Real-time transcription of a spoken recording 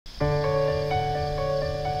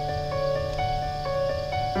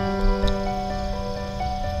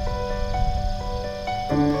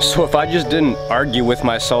So if I just didn't argue with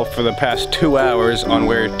myself for the past 2 hours on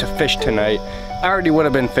where to fish tonight, I already would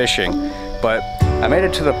have been fishing. But I made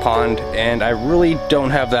it to the pond and I really don't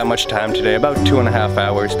have that much time today, about 2.5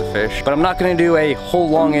 hours to fish. But I'm not gonna do a whole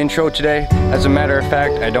long intro today. As a matter of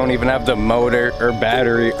fact, I don't even have the motor or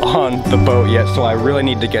battery on the boat yet, so I really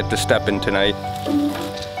need to get to stepping tonight.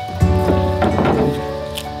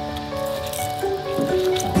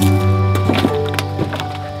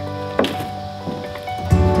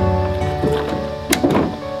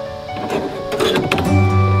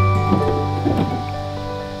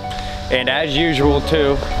 And as usual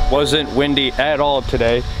too, wasn't windy at all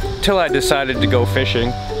today, till I decided to go fishing.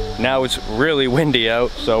 Now it's really windy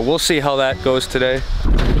out, so we'll see how that goes today.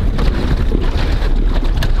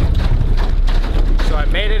 So I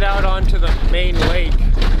made it out onto the main lake,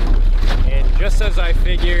 and just as I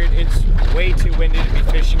figured, it's way too windy to be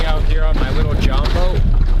fishing out here on my little John boat.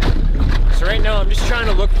 So right now I'm just trying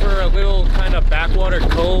to look for a little kind of backwater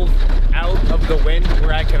cove out of the wind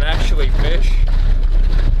where I can actually fish.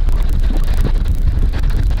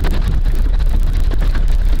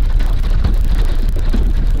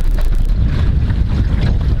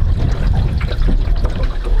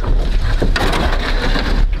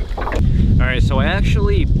 So I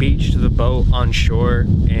actually beached the boat on shore,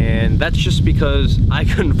 and that's just because I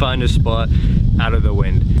couldn't find a spot out of the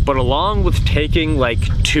wind. But along with taking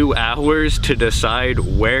like 2 hours to decide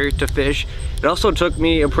where to fish, it also took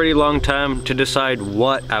me a pretty long time to decide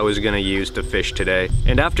what I was gonna use to fish today.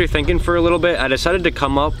 And after thinking for a little bit, I decided to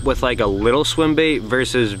come up with like a little swim bait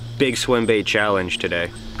versus big swim bait challenge today.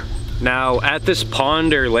 Now, at this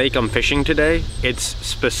pond or lake I'm fishing today, it's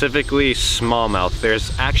specifically smallmouth.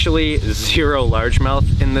 There's actually 0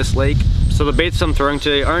 largemouth in this lake, so the baits I'm throwing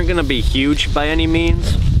today aren't gonna be huge by any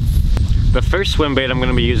means. The first swim bait I'm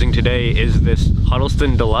gonna be using today is this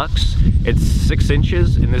Huddleston Deluxe. It's 6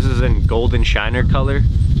 inches, and this is in golden shiner color.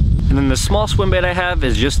 And then the small swim bait I have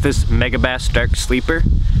is just this megabass dark sleeper.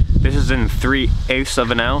 This is in 3/8 of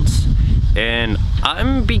an ounce. And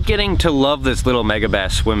I'm beginning to love this little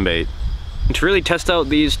megabass swim bait. And to really test out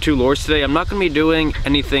these 2 lures today, I'm not gonna be doing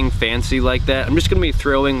anything fancy like that. I'm just gonna be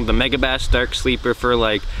throwing the megabass dark sleeper for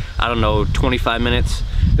like, I don't know, 25 minutes.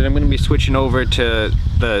 Then I'm gonna be switching over to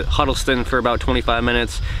the Huddleston for about 25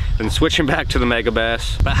 minutes, then switching back to the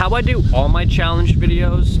megabass. But how I do all my challenge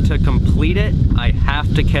videos, to complete it, I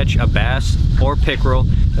have to catch a bass or pickerel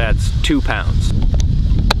that's 2 pounds.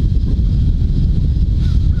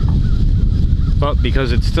 But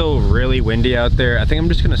because it's still really windy out there, I think I'm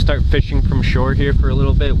just gonna start fishing from shore here for a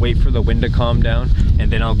little bit, wait for the wind to calm down, and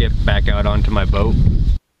then I'll get back out onto my boat.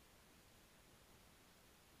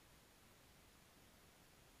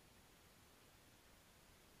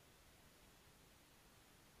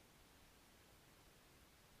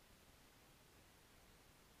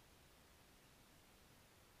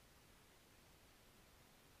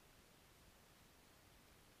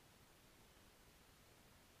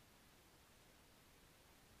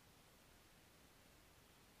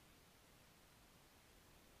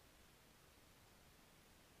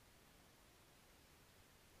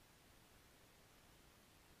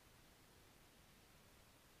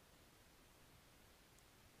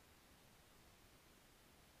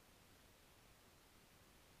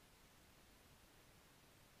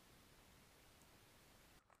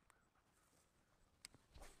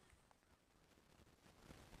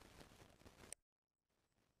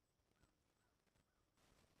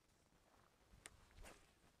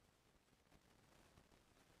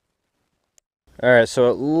 Alright, so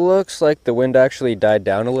it looks like the wind actually died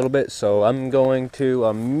down a little bit, so I'm going to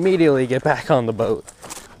immediately get back on the boat.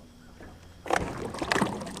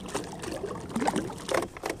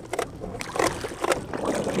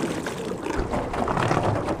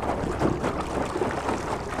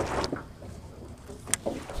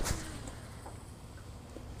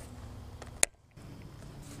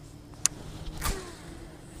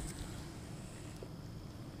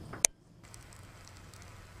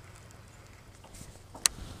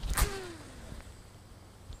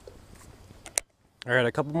 Alright,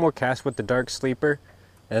 a couple more casts with the dark sleeper,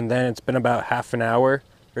 and then it's been about half an hour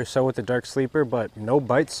or so with the dark sleeper, but no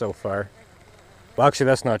bites so far. Well, actually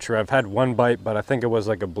that's not true. I've had 1 bite, but I think it was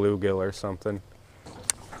like a bluegill or something.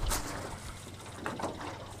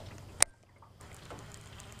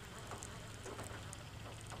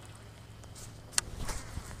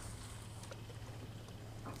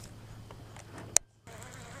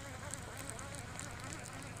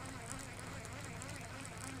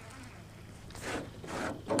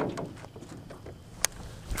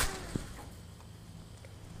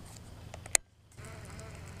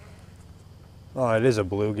 Oh, it is a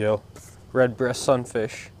bluegill. red breast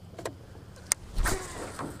sunfish.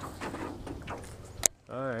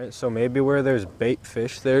 Alright, so maybe where there's bait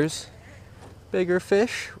fish, there's bigger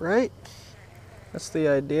fish, right? That's the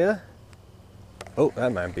idea. Oh,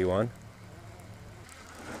 that might be one.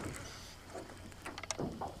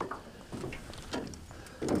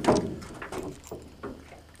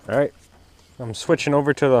 Alright, I'm switching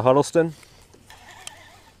over to the Huddleston.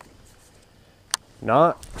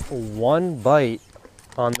 Not one bite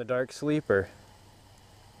on the dark sleeper.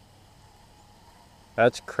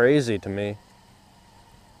 That's crazy to me.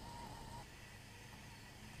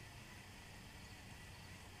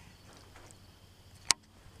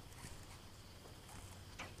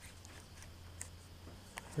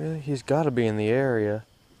 Really? He's got to be in the area.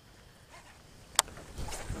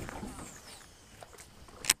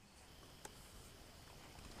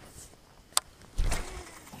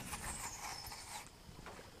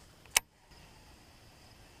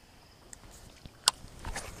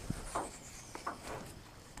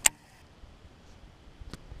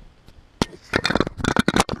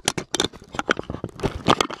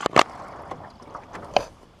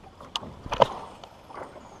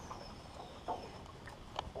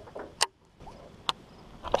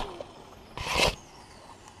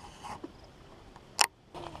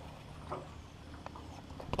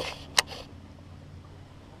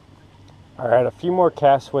 Alright, a few more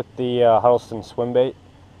casts with the Huddleston Swimbait,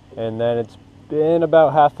 and then it's been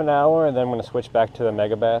about half an hour, and then I'm going to switch back to the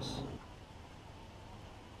megabass.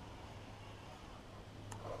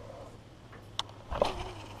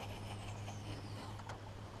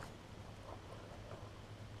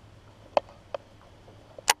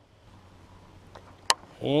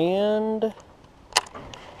 And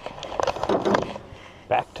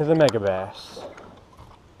back to the megabass.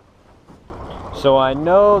 So I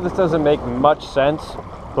know this doesn't make much sense,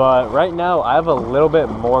 but right now I have a little bit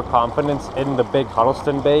more confidence in the big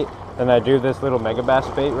Huddleston bait than I do this little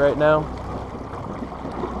megabass bait right now.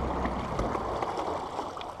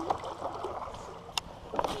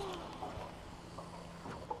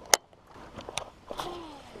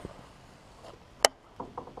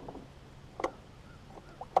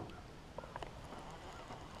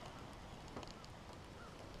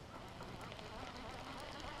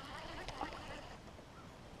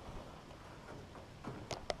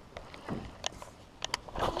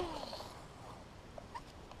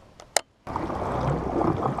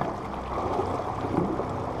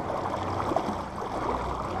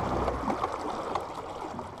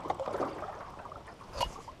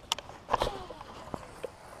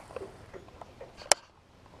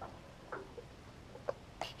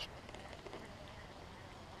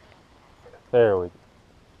 There we go.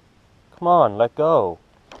 Come on, let go.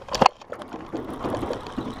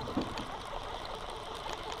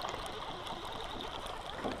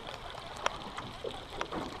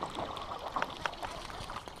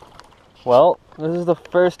 Well, this is the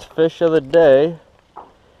first fish of the day.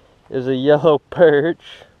 Is a yellow perch.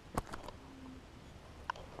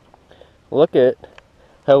 Look at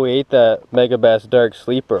how we ate that megabass dark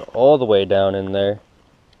sleeper all the way down in there.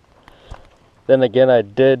 Then again, I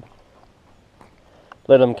did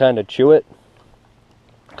let him kind of chew it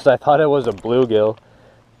because I thought it was a bluegill.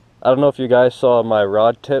 I don't know if you guys saw my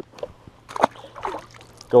rod tip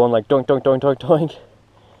going like doink doink doink doink doink.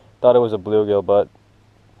 Thought it was a bluegill, but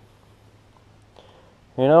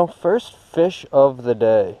you know, first fish of the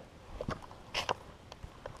day.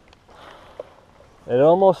 It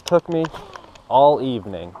almost took me all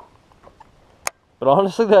evening, but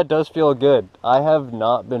honestly that does feel good. I have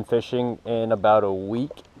not been fishing in about a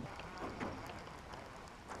week.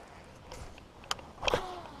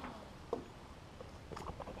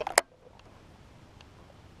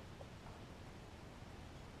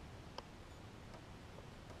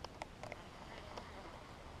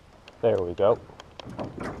 There we go.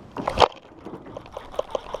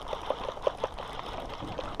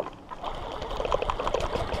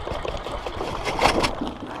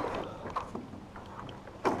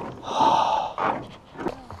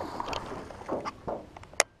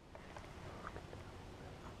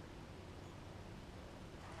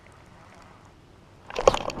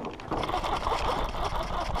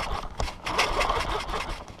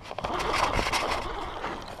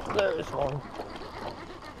 There's one.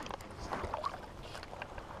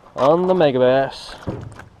 On the megabass.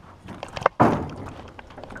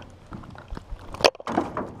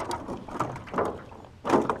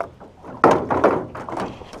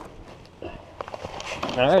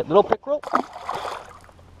 Alright, little pickerel.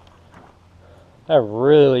 I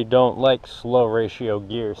really don't like slow ratio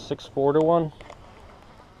gear. 6-4 to 1.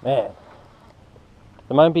 Man,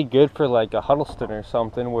 It might be good for like a huddleston or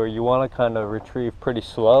something where you want to kind of retrieve pretty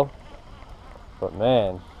slow. But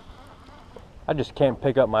man, I just can't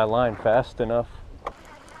pick up my line fast enough.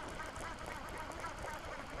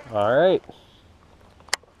 All right.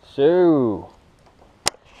 So,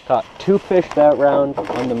 caught 2 fish that round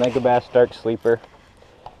on the megabass dark sleeper.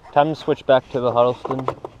 Time to switch back to the huddleston.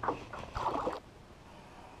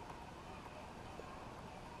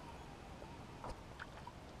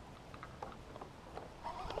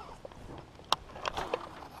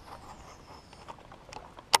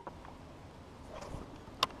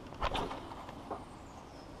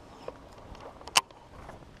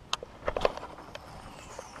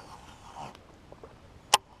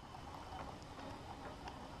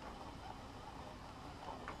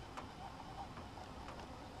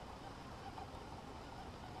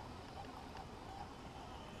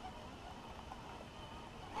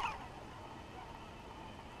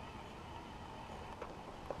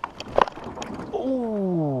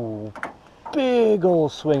 Ooh, big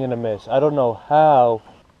old swing and a miss. I don't know how.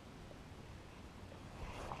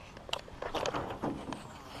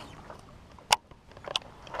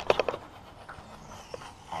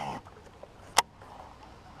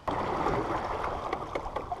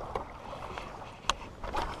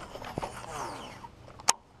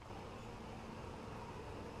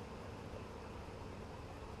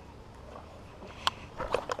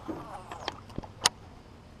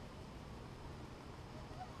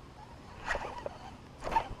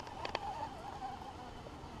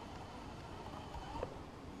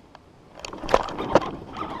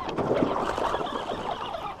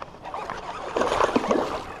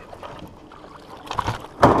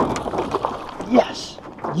 Yes,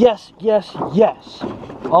 yes, yes, yes.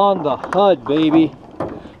 On the HUD, baby.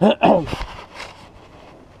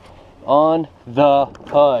 On the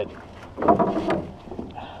HUD.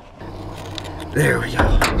 There we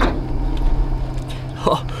go.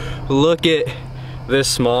 Oh, look at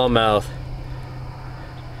this smallmouth.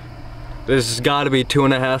 This has got to be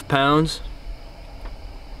 2.5 pounds.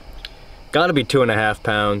 Got to be 2.5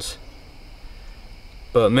 pounds.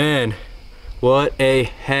 But man, what a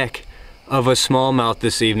heck of a smallmouth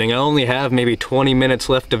this evening. I only have maybe 20 minutes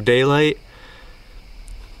left of daylight.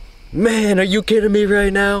 Man, are you kidding me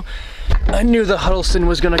right now? I knew the huddleston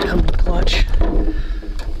was gonna come clutch.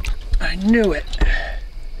 I knew it.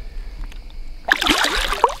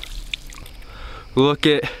 Look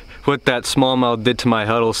at what that smallmouth did to my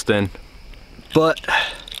huddleston. But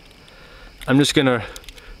I'm just gonna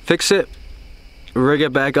fix it, rig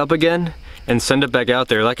it back up again, and send it back out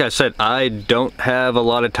there. Like I said, I don't have a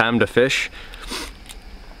lot of time to fish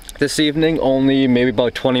this evening, only maybe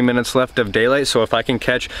about 20 minutes left of daylight, so if I can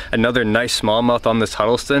catch another nice smallmouth on this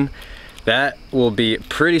huddleston, that will be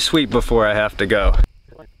pretty sweet before I have to go.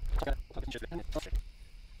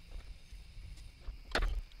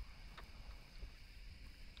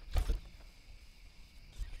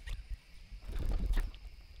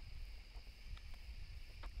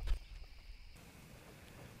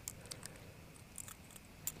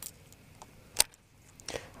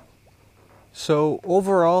 So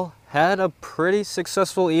overall, had a pretty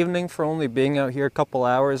successful evening for only being out here a couple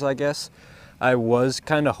hours, I guess. I was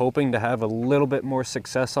kind of hoping to have a little bit more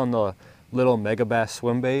success on the little megabass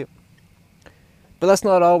swimbait, but that's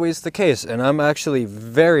not always the case, and I'm actually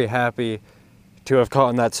very happy to have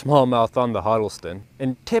caught that smallmouth on the huddleston.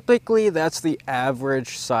 And typically that's the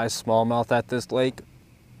average size smallmouth at this lake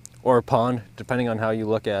or pond, depending on how you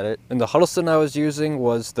look at it. And the huddleston I was using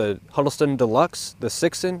was the Huddleston Deluxe, the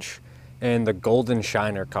 6-inch, and the golden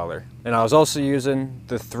shiner color. And I was also using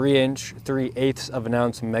the 3-inch, 3/8 of an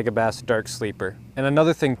ounce megabass dark sleeper. And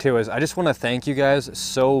another thing too is I just want to thank you guys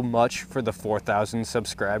so much for the 4,000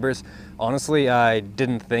 subscribers. Honestly, I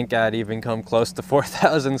didn't think I'd even come close to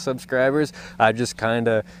 4,000 subscribers. I just kind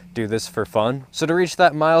of do this for fun. So to reach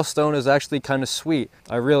that milestone is actually kind of sweet.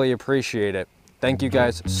 I really appreciate it. Thank you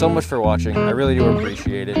guys so much for watching. I really do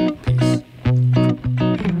appreciate it. Peace.